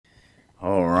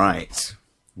Right,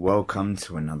 welcome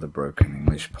to another Broken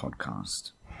English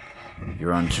podcast. If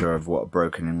you're unsure of what a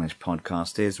Broken English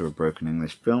podcast is, or a Broken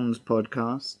English Films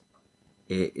podcast,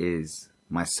 it is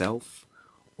myself,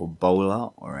 or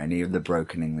Bowler, or any of the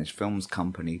Broken English Films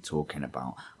company talking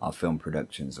about our film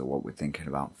productions, or what we're thinking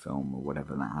about film, or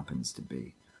whatever that happens to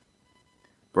be.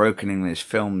 Broken English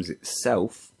Films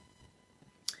itself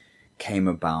came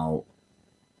about,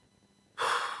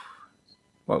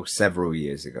 several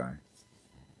years ago.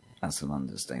 That's an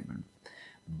understatement.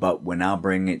 But we're now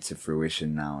bringing it to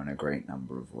fruition now in a great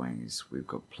number of ways. We've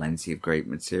got plenty of great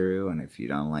material, and if you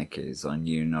don't like it, it's on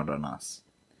you, not on us.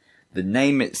 The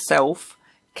name itself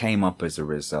came up as a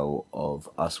result of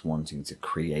us wanting to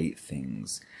create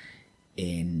things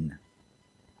in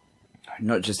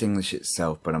not just English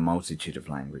itself, but a multitude of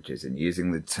languages, and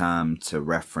using the term to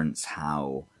reference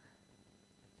how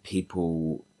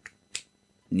people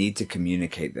need to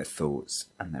communicate their thoughts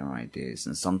and their ideas,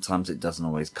 and sometimes it doesn't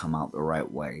always come out the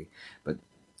right way, but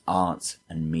art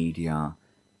and media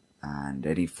and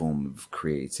any form of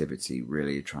creativity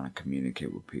really are trying to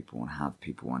communicate with people and have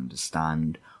people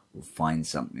understand or find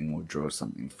something or draw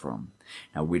something from.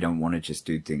 Now, we don't want to just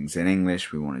do things in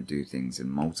English, we want to do things in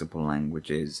multiple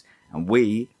languages, and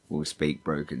we will speak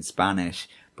broken Spanish,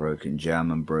 broken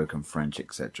German, broken French,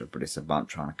 etc. But it's about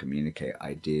trying to communicate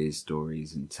ideas,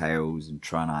 stories, and tales, and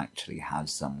trying to actually have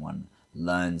someone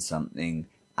learn something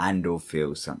and or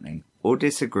feel something, or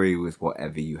disagree with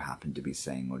whatever you happen to be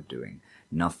saying or doing.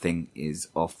 Nothing is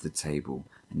off the table,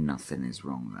 and nothing is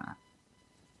wrong there.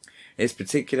 This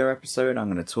particular episode,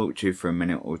 I'm going to talk to you for a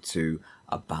minute or two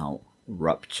about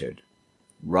Ruptured.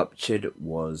 Ruptured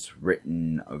was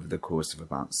written over the course of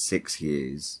about 6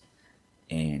 years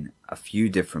in a few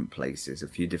different places, a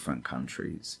few different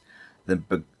countries.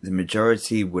 The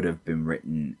majority would have been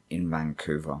written in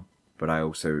Vancouver, but I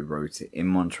also wrote it in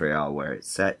Montreal, where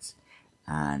it's set,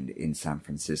 and in San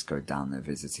Francisco, down there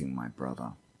visiting my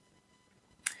brother.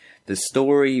 The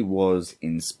story was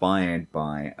inspired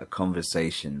by a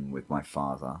conversation with my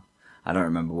father. I don't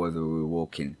remember whether we were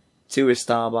walking to a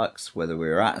Starbucks, whether we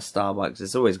were at a Starbucks.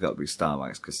 It's always got to be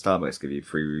Starbucks, because Starbucks give you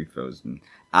free refills, and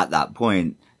at that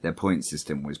point, their point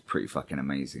system was pretty fucking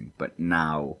amazing, but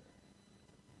now,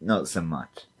 not so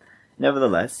much.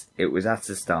 Nevertheless, it was at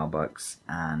a Starbucks,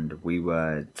 and we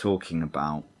were talking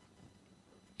about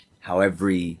how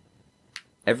every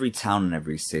town and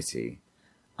every city,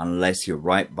 unless you're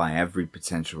right by every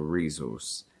potential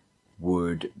resource,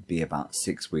 would be about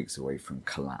 6 weeks away from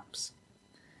collapse.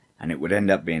 And it would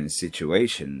end up being a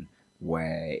situation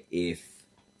where if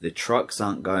the trucks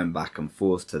aren't going back and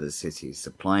forth to the cities,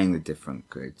 supplying the different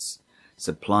goods,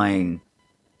 supplying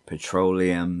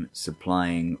petroleum,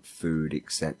 supplying food,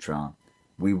 etc.,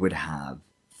 we would have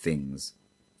things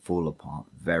fall apart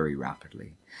very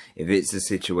rapidly. If it's a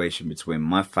situation between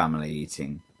my family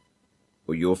eating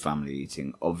or your family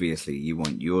eating, obviously you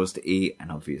want yours to eat,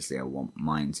 and obviously I want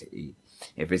mine to eat.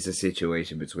 If it's a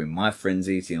situation between my friends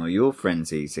eating or your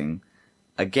friends eating,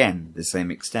 again, the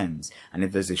same extends. And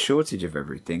if there's a shortage of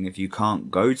everything, if you can't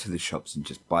go to the shops and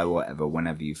just buy whatever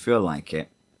whenever you feel like it,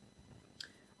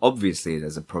 obviously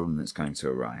there's a problem that's going to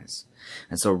arise.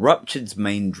 And so Ruptured's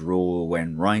main draw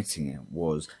when writing it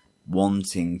was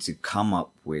wanting to come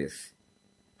up with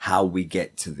how we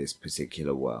get to this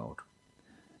particular world.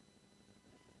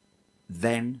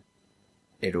 Then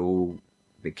it all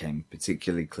became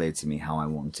particularly clear to me how I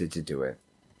wanted to do it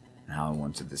and how I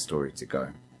wanted the story to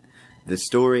go. The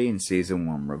story in season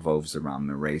 1 revolves around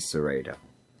Mireille Sereda.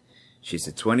 She's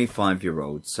a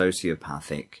 25-year-old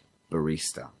sociopathic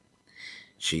barista.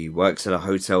 She works at a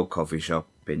hotel coffee shop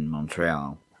in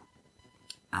Montreal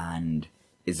and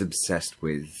is obsessed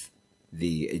with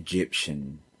the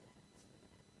Egyptian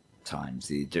times,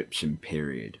 the Egyptian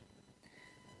period.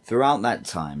 Throughout that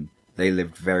time, they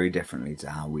lived very differently to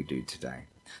how we do today.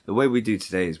 The way we do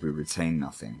today is we retain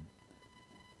nothing,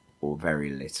 or very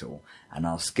little, and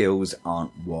our skills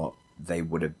aren't what they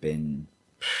would have been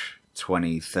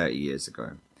 20, 30 years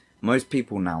ago. Most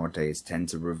people nowadays tend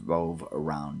to revolve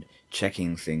around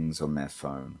checking things on their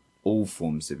phone, all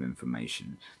forms of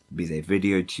information, be they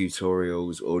video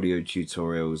tutorials, audio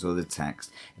tutorials, or the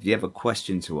text. If you have a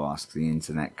question to ask, the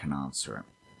internet can answer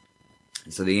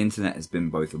it. So the internet has been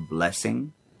both a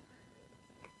blessing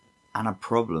and a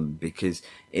problem, because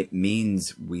it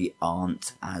means we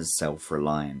aren't as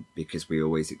self-reliant, because we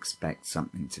always expect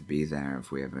something to be there if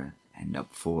we ever end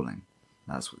up falling.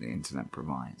 That's what the internet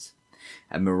provides.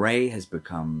 And Mireille has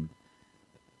become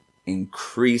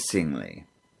increasingly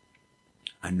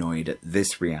annoyed at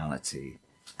this reality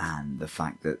and the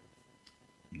fact that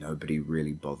nobody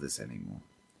really bothers anymore.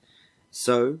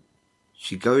 So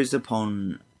she goes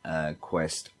upon a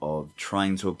quest of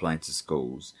trying to apply to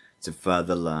schools to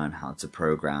further learn how to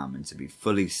program and to be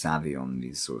fully savvy on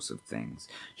these sorts of things.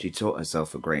 She taught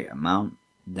herself a great amount,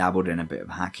 dabbled in a bit of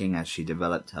hacking as she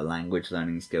developed her language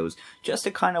learning skills, just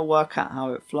to kind of work out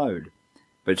how it flowed.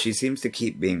 But she seems to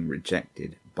keep being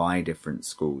rejected by different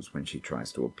schools when she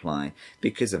tries to apply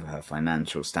because of her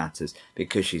financial status,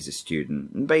 because she's a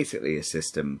student, and basically a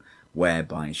system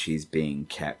whereby she's being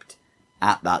kept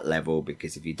at that level,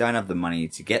 because if you don't have the money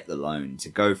to get the loan to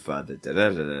go further,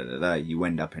 you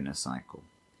end up in a cycle.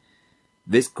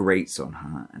 This grates on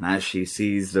her, and as she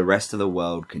sees the rest of the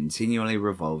world continually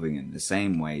revolving in the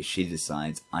same way, she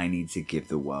decides, I need to give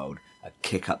the world a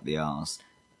kick up the arse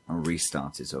and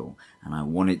restart it all. And I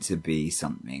want it to be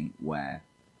something where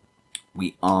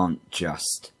we aren't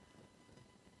just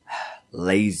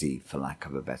lazy, for lack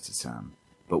of a better term,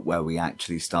 but where we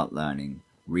actually start learning,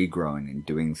 regrowing and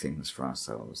doing things for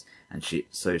ourselves. And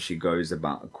so she goes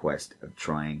about a quest of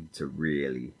trying to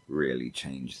really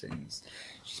change things.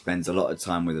 She spends a lot of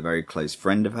time with a very close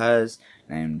friend of hers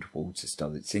named Walter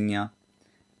Stolicyna,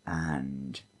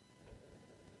 and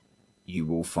you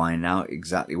will find out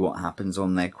exactly what happens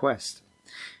on their quest.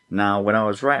 Now, when I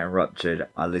was writing Ruptured,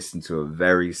 I listened to a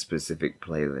very specific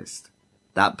playlist.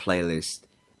 That playlist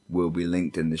will be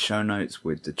linked in the show notes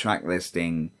with the track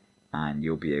listing, and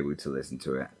you'll be able to listen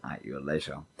to it at your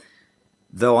leisure.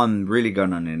 Though I'm really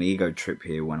going on an ego trip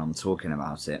here when I'm talking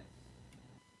about it,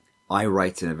 I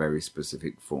write in a very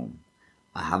specific form.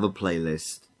 I have a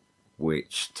playlist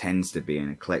which tends to be an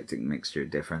eclectic mixture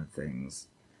of different things,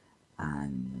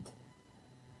 and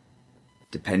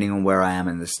depending on where I am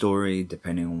in the story,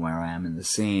 depending on where I am in the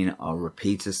scene, I'll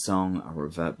repeat a song, I'll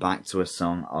revert back to a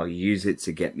song, I'll use it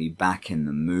to get me back in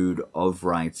the mood of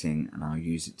writing, and I'll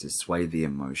use it to sway the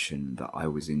emotion that I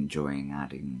was enjoying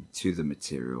adding to the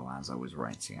material as I was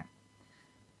writing it.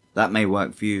 That may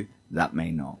work for you, that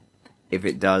may not. If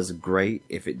it does, great.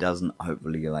 If it doesn't,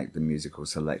 hopefully you like the musical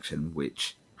selection,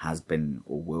 which has been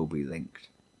or will be linked.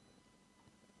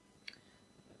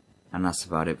 And that's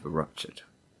about it for Ruptured.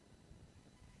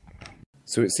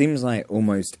 So it seems like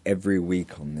almost every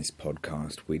week on this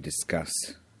podcast we discuss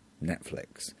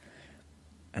Netflix.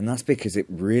 And that's because it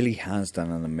really has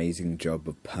done an amazing job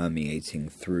of permeating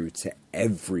through to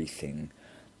everything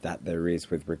that there is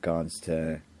with regards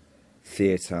to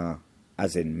theatre,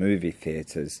 as in movie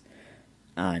theatres,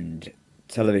 and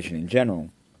television in general.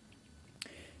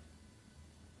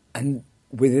 And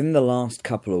within the last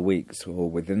couple of weeks, or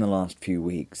within the last few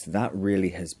weeks, that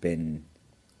really has been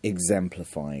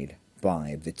exemplified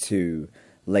by the two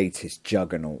latest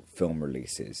juggernaut film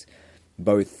releases.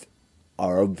 Both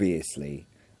are obviously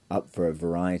up for a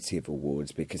variety of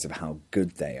awards because of how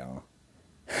good they are.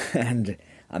 And,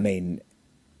 I mean,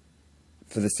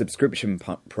 for the subscription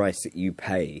price that you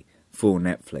pay for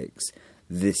Netflix,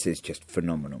 this is just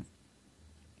phenomenal.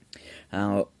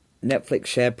 Now, Netflix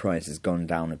share price has gone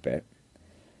down a bit.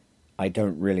 I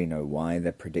don't really know why.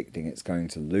 They're predicting it's going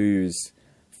to lose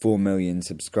 4 million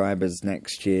subscribers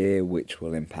next year, which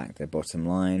will impact their bottom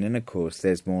line. And of course,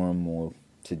 there's more and more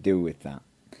to do with that.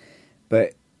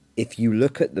 But if you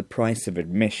look at the price of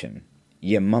admission,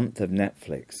 your month of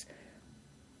Netflix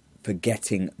for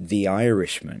getting The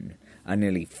Irishman, a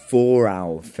nearly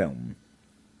 4-hour film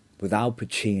with Al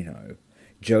Pacino,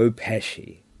 Joe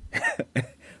Pesci,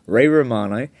 Ray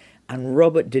Romano, and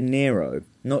Robert De Niro,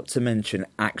 not to mention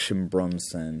Action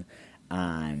Bronson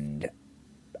and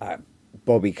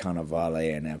Bobby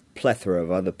Cannavale and a plethora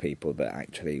of other people that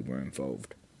actually were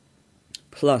involved.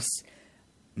 Plus,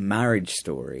 Marriage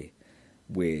Story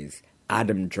with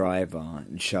Adam Driver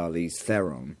and Charlize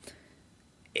Theron.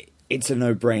 It's a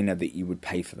no-brainer that you would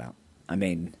pay for that. I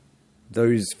mean,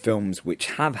 those films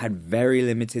which have had very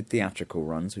limited theatrical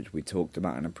runs, which we talked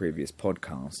about in a previous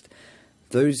podcast,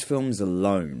 those films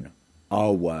alone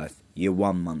are worth your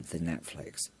 1 month in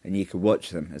Netflix. And you could watch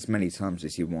them as many times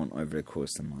as you want over the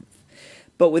course of the month.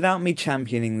 But without me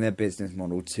championing their business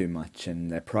model too much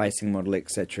and their pricing model,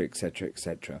 etc., etc.,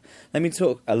 etc., let me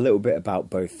talk a little bit about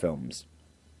both films.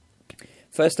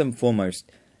 First and foremost,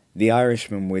 The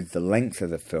Irishman, with the length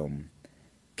of the film,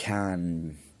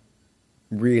 can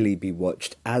really be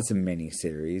watched as a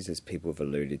mini-series, as people have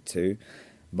alluded to,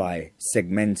 by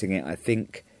segmenting it. I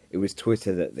think it was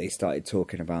Twitter that they started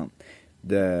talking about.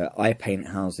 The I Paint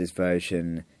Houses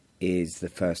version is the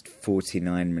first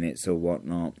 49 minutes or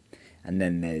whatnot, and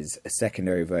then there's a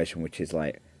secondary version which is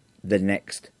like the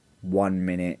next 1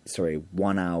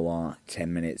 hour,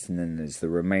 10 minutes, and then there's the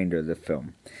remainder of the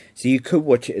film. So you could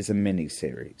watch it as a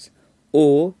mini-series,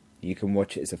 or you can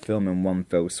watch it as a film in one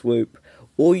fell swoop,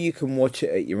 or you can watch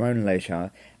it at your own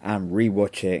leisure and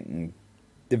rewatch it and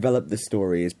develop the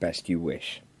story as best you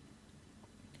wish.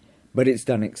 But it's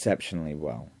done exceptionally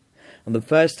well. And the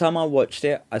first time I watched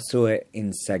it, I saw it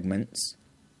in segments.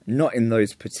 Not in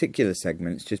those particular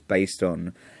segments, just based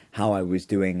on how I was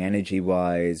doing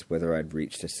energy-wise, whether I'd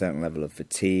reached a certain level of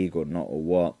fatigue or not or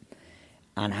what,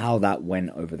 and how that went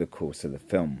over the course of the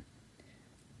film.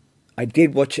 I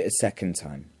did watch it a second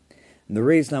time. And the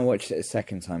reason I watched it a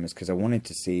second time is because I wanted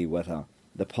to see whether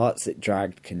the parts that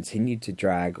dragged continued to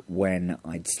drag when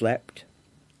I'd slept,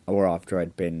 or after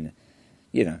I'd been,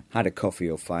 had a coffee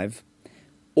or 5,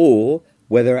 or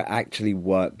whether it actually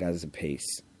worked as a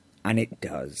piece. And it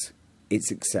does.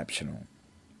 It's exceptional.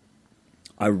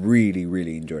 I really,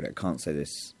 really enjoyed it. I can't say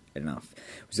this enough.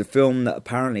 It was a film that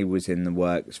apparently was in the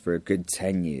works for a good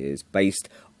 10 years, based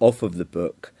off of the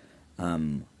book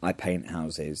I Paint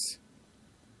Houses.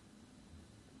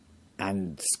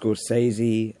 And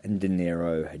Scorsese and De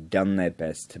Niro had done their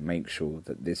best to make sure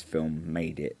that this film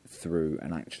made it through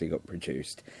and actually got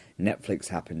produced. Netflix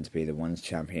happened to be the ones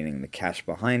championing the cash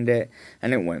behind it,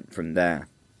 and it went from there.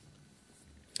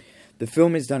 The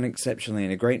film is done exceptionally in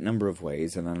a great number of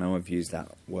ways, and I know I've used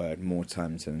that word more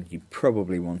times than you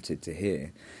probably wanted to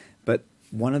hear. But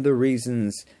one of the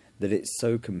reasons that it's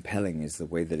so compelling is the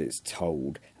way that it's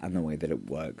told and the way that it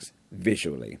works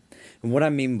visually. And what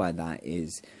I mean by that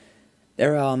is,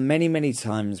 there are many, many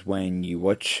times when you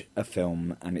watch a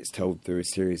film and it's told through a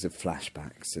series of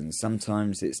flashbacks, and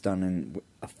sometimes it's done in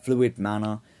a fluid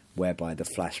manner whereby the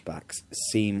flashbacks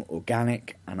seem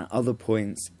organic, and at other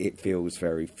points it feels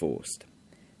very forced.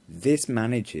 This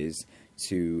manages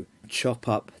to chop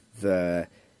up the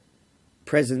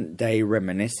present day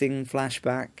reminiscing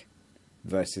flashback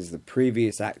versus the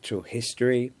previous actual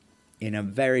history in a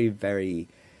very, very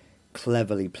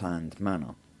cleverly planned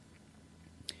manner.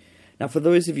 Now, for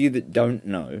those of you that don't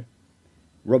know,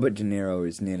 Robert De Niro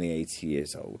is nearly 80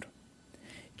 years old.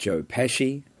 Joe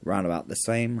Pesci, round about the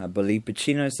same. I believe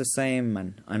Pacino's the same,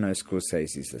 and I know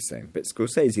Scorsese's the same. But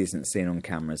Scorsese isn't seen on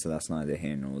camera, so that's neither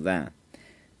here nor there.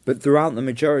 But throughout the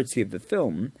majority of the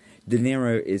film, De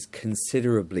Niro is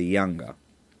considerably younger.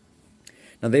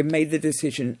 Now, they've made the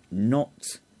decision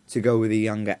not to go with a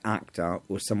younger actor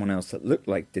or someone else that looked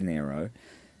like De Niro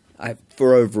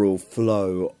for overall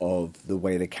flow of the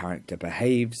way the character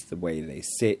behaves, the way they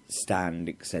sit, stand,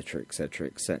 etc., etc.,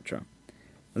 etc.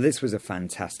 This was a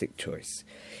fantastic choice.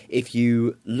 If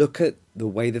you look at the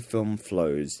way the film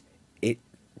flows,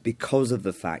 because of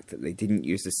the fact that they didn't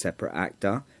use a separate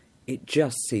actor, it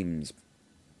just seems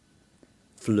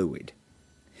fluid.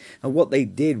 And what they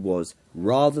did was,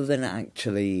 rather than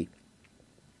actually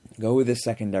go with a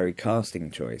secondary casting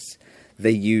choice,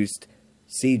 they used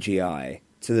CGI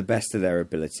to the best of their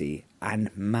ability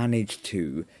and managed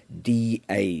to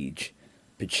de-age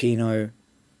Pacino,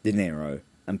 De Niro,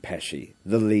 and Pesci,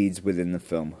 the leads within the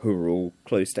film, who are all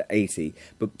close to 80,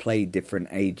 but play different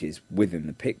ages within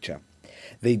the picture.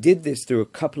 They did this through a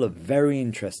couple of very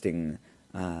interesting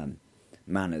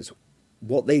manners.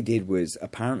 What they did was,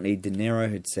 apparently De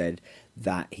Niro had said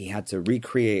that he had to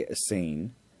recreate a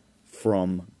scene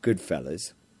from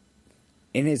Goodfellas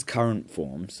in his current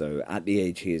form, so at the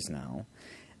age he is now,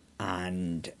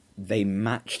 and they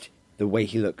matched the way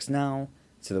he looks now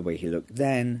to the way he looked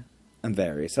then, and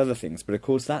various other things. But of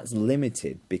course that's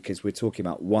limited because we're talking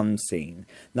about one scene.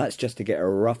 That's just to get a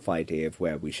rough idea of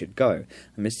where we should go.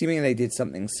 I'm assuming they did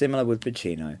something similar with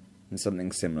Pacino and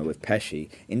something similar with Pesci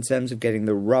in terms of getting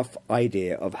the rough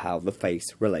idea of how the face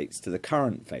relates to the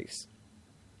current face.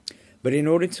 But in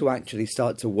order to actually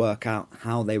start to work out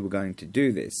how they were going to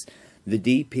do this, the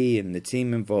DP and the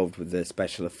team involved with the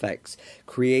special effects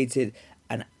created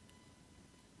an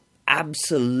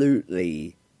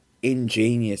absolutely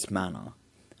ingenious manner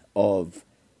of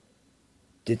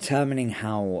determining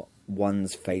how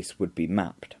one's face would be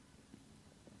mapped.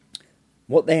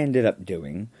 What they ended up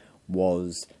doing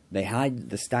was they had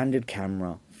the standard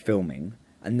camera filming,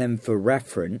 and then for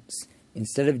reference,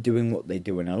 instead of doing what they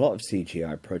do in a lot of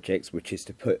CGI projects, which is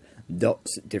to put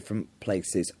dots at different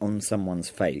places on someone's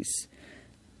face,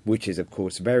 which is of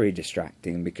course very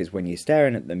distracting because when you're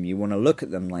staring at them, you want to look at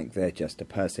them like they're just a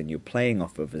person you're playing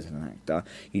off of as an actor.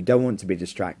 You don't want to be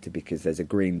distracted because there's a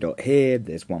green dot here,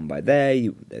 there's one by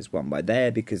there, there's one by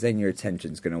there, because then your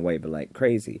attention's going to waver like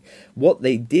crazy. What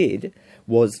they did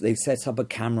was they set up a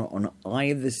camera on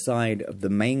either side of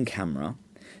the main camera,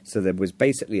 so there was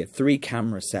basically a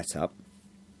 3-camera setup.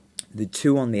 The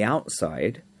 2 on the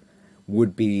outside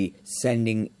would be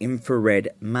sending infrared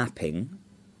mapping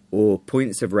or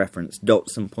points of reference,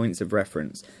 dots and points of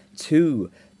reference,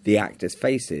 to the actors'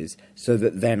 faces, so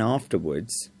that then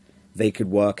afterwards they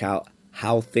could work out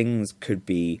how things could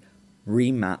be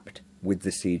remapped with the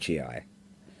CGI.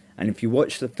 And if you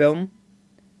watch the film,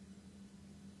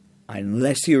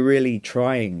 unless you're really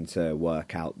trying to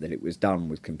work out that it was done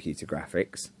with computer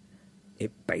graphics,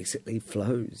 it basically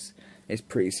flows. It's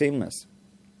pretty seamless.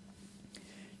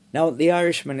 Now, The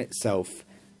Irishman itself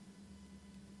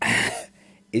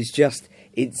is just,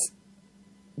 it's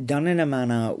done in a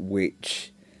manner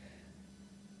which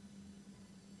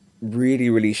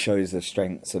really, really shows the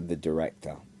strengths of the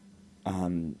director.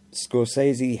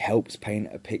 Scorsese helps paint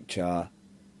a picture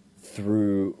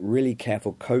through really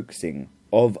careful coaxing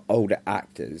of older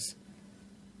actors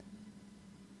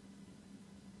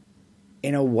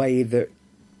in a way that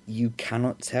you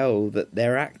cannot tell that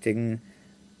they're acting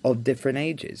of different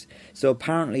ages. So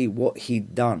apparently what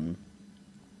he'd done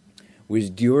was,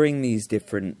 during these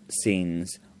different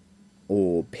scenes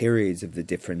or periods of the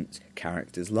different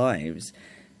characters' lives,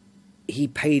 he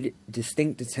paid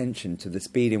distinct attention to the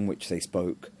speed in which they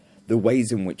spoke, the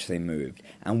ways in which they moved,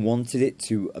 and wanted it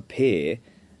to appear,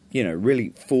 really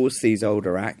force these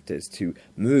older actors to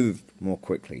move more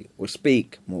quickly, or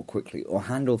speak more quickly, or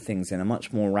handle things in a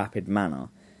much more rapid manner,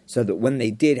 so that when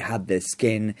they did have their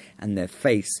skin and their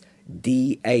face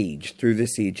de-aged through the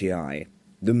CGI,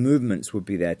 the movements would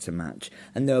be there to match,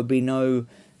 and there would be no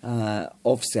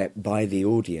offset by the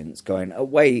audience going, oh,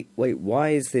 wait, why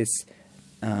is this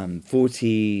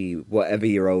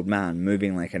 40-whatever-year-old man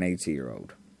moving like an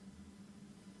 80-year-old?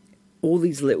 All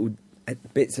these little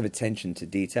bits of attention to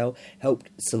detail helped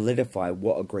solidify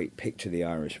what a great picture The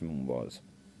Irishman was.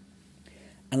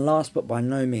 And last but by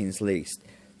no means least,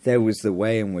 there was the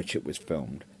way in which it was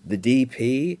filmed. The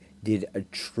DP did a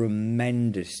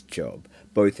tremendous job,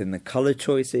 both in the colour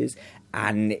choices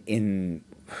and in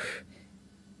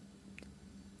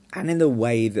the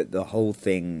way that the whole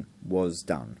thing was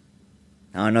done.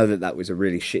 Now, I know that was a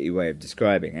really shitty way of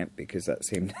describing it, because that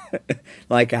seemed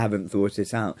like I haven't thought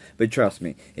it out. But trust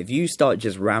me, if you start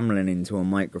just rambling into a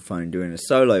microphone doing a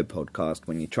solo podcast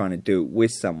when you're trying to do it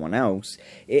with someone else,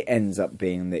 it ends up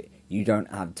being that you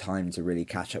don't have time to really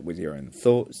catch up with your own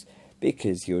thoughts,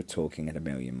 because you're talking at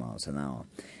 1,000,000 miles an hour.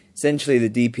 Essentially, the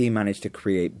DP managed to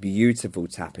create beautiful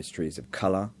tapestries of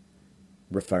colour,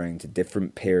 referring to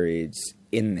different periods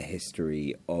in the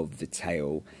history of the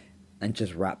tale, and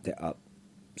just wrapped it up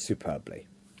superbly.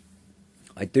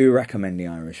 I do recommend The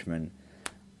Irishman.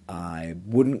 I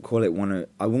wouldn't call it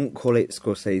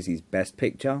Scorsese's best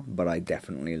picture, but I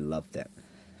definitely loved it.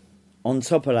 On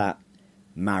top of that,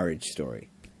 Marriage Story.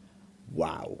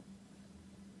 Wow.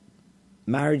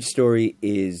 Marriage Story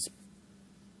is...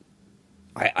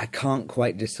 I can't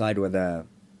quite decide whether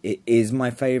it is my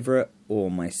favourite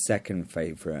or my second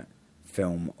favourite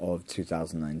film of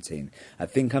 2019. I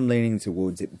think I'm leaning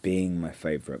towards it being my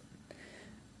favourite.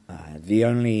 The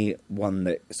only one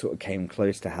that sort of came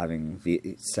close to having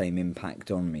the same impact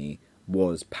on me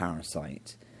was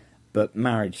Parasite. But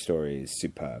Marriage Story is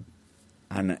superb.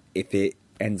 And if it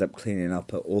ends up cleaning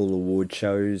up at all award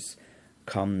shows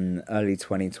come early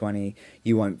 2020,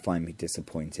 you won't find me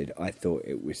disappointed. I thought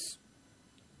it was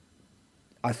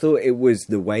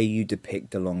the way you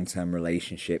depict a long-term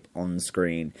relationship on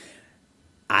screen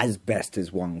as best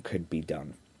as one could be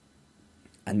done.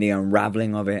 And the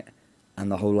unravelling of it, and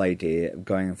the whole idea of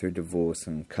going through divorce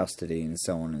and custody and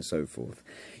so on and so forth.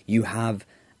 You have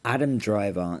Adam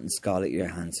Driver and Scarlett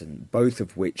Johansson, both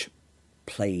of which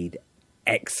played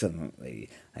excellently.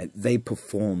 They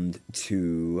performed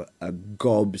to a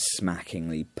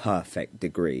gobsmackingly perfect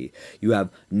degree. You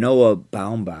have Noah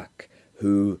Baumbach,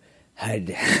 who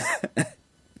had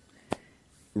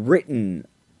written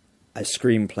a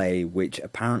screenplay which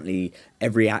apparently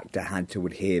every actor had to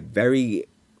adhere very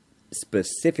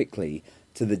specifically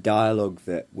to the dialogue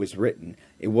that was written.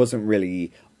 It wasn't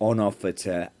really on offer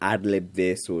to ad-lib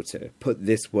this or to put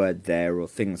this word there or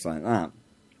things like that.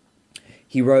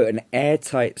 He wrote an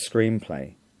airtight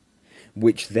screenplay,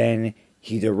 which then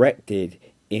he directed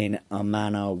in a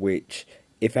manner which,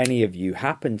 if any of you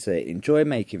happen to enjoy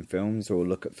making films or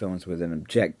look at films with an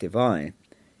objective eye,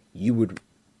 you would,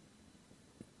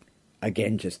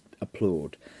 again, just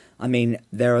applaud. I mean,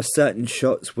 there are certain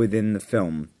shots within the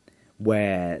film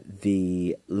where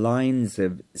the lines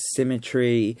of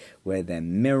symmetry, where they're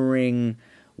mirroring,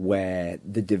 where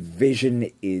the division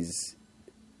is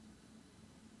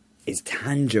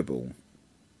tangible,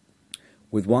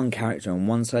 with one character on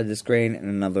one side of the screen and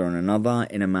another on another,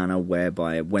 in a manner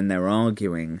whereby when they're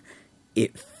arguing,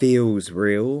 it feels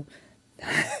real.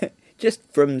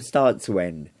 Just from start to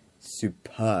end,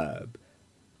 superb.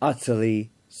 Utterly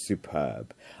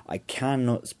superb. I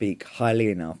cannot speak highly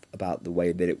enough about the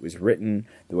way that it was written,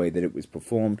 the way that it was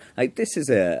performed. Like, this is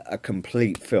a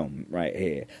complete film right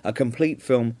here. A complete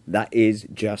film that is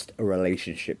just a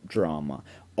relationship drama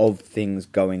of things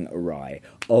going awry,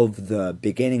 of the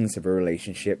beginnings of a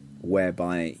relationship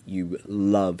whereby you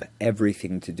love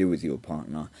everything to do with your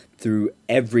partner, through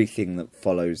everything that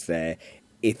follows there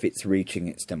if it's reaching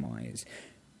its demise.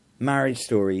 Marriage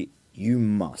Story, you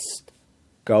must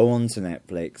go onto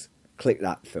Netflix, click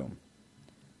that film.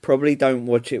 Probably don't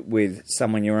watch it with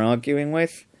someone you're arguing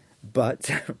with, but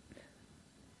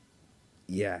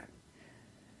yeah.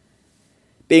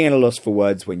 Being at a loss for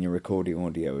words when you're recording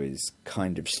audio is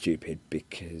kind of stupid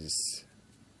because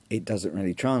it doesn't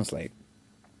really translate.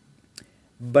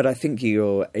 But I think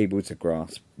you're able to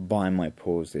grasp by my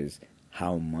pauses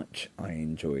how much I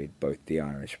enjoyed both The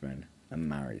Irishman and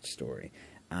Marriage Story.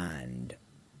 And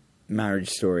Marriage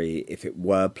Story, if it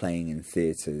were playing in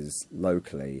theatres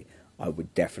locally, I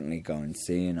would definitely go and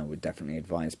see, and I would definitely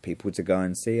advise people to go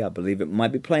and see. I believe it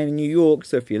might be playing in New York,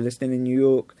 so if you're listening in New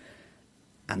York,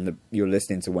 and you're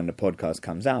listening to when the podcast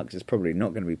comes out, because it's probably not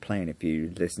going to be playing if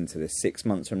you listen to this 6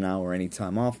 months from now or any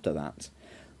time after that.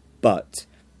 But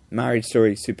Marriage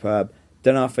Story, superb.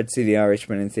 Don't know if I'd see The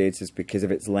Irishman in theatres because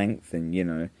of its length, and, you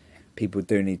know, people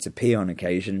do need to pee on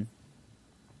occasion.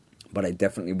 But I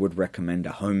definitely would recommend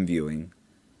a home viewing.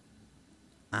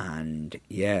 And,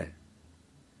 yeah,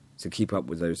 to keep up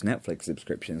with those Netflix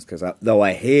subscriptions, because though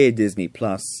I hear Disney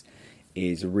Plus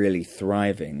is really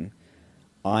thriving,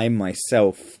 I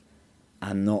myself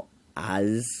am not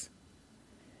as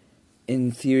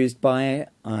enthused by it.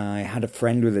 I had a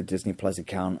friend with a Disney Plus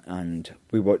account and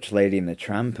we watched Lady and the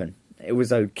Tramp and it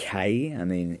was okay. I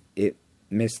mean, it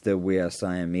missed the We Are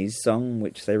Siamese song,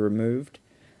 which they removed,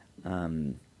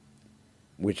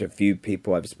 which a few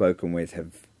people I've spoken with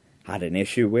have had an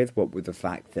issue with, what with the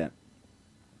fact that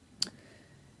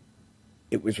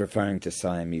it was referring to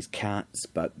Siamese cats,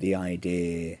 but the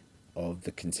idea of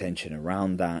the contention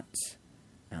around that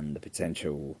and the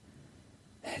potential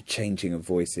changing of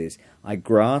voices, I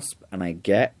grasp and I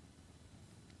get.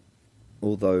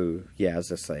 Although, yeah,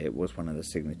 as I say, it was one of the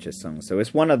signature songs. So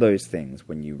it's one of those things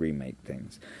when you remake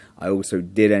things. I also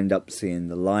did end up seeing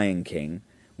The Lion King,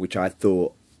 which I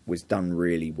thought was done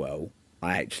really well.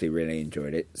 I actually really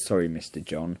enjoyed it. Sorry, Mr.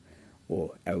 John,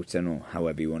 or Elton, or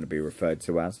however you want to be referred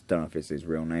to as. Don't know if it's his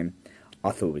real name.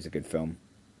 I thought it was a good film.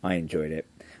 I enjoyed it.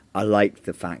 I liked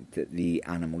the fact that the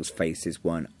animals' faces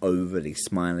weren't overly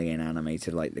smiley and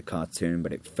animated like the cartoon,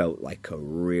 but it felt like a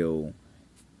real...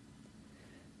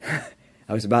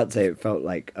 I was about to say it felt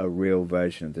like a real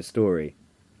version of the story.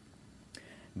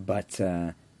 But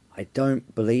I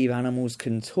don't believe animals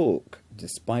can talk,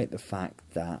 despite the fact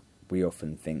that we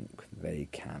often think they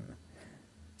can.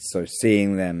 So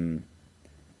seeing them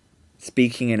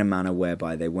speaking in a manner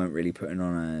whereby they weren't really putting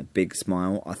on a big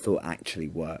smile, I thought actually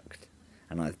worked.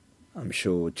 And I'm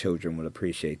sure children will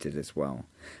appreciate it as well.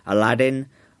 Aladdin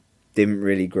didn't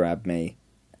really grab me.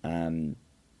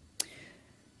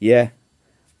 Yeah.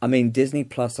 I mean, Disney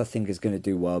Plus, I think, is going to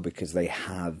do well because they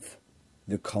have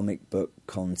the comic book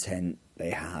content.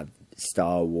 They have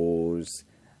Star Wars.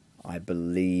 I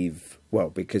believe, well,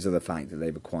 because of the fact that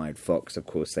they've acquired Fox, of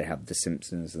course, they have The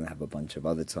Simpsons and they have a bunch of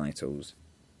other titles.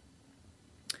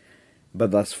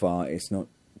 But thus far, it's not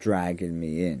dragging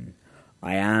me in.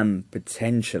 I am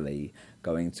potentially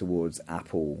going towards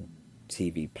Apple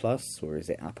TV Plus, or is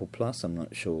it Apple Plus? I'm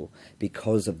not sure,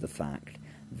 because of the fact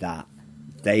that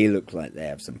they look like they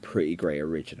have some pretty great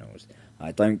originals.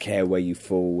 I don't care where you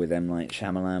fall with M. Night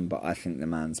Shyamalan, but I think the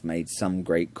man's made some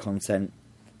great content.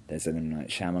 There's an M. Night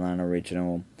Shyamalan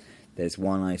original. There's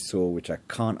one I saw, which I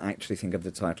can't actually think of the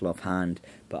title offhand,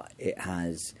 but it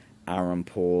has Aaron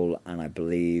Paul and I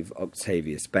believe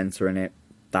Octavia Spencer in it.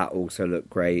 That also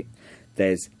looked great.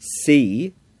 There's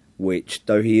C, which,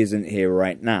 though he isn't here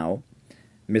right now,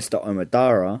 Mr.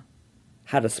 Omadara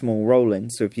had a small role in.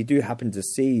 So if you do happen to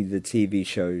see the TV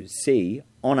show C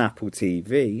on Apple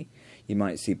TV, you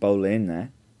might see Bola in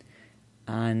there.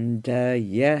 And,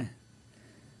 yeah.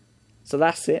 So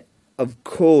that's it. Of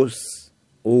course,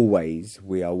 always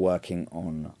we are working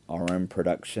on our own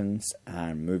productions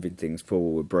and moving things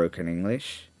forward with Broken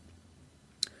English.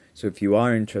 So if you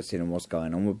are interested in what's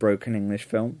going on with Broken English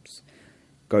Films,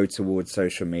 go towards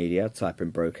social media, type in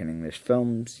Broken English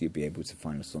Films. You'll be able to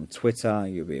find us on Twitter.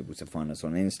 You'll be able to find us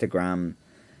on Instagram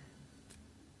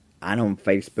and on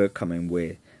Facebook. I mean,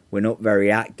 we're not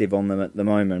very active on them at the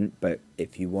moment, but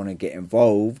if you want to get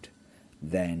involved,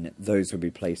 then those will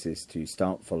be places to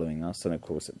start following us, and of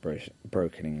course at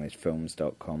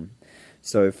brokenenglishfilms.com.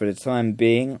 So for the time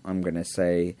being, I'm going to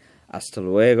say hasta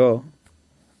luego,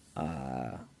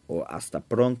 or hasta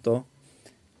pronto,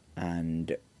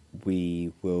 and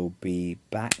we will be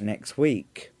back next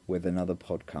week with another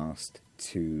podcast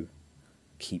to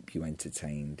keep you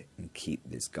entertained and keep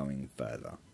this going further.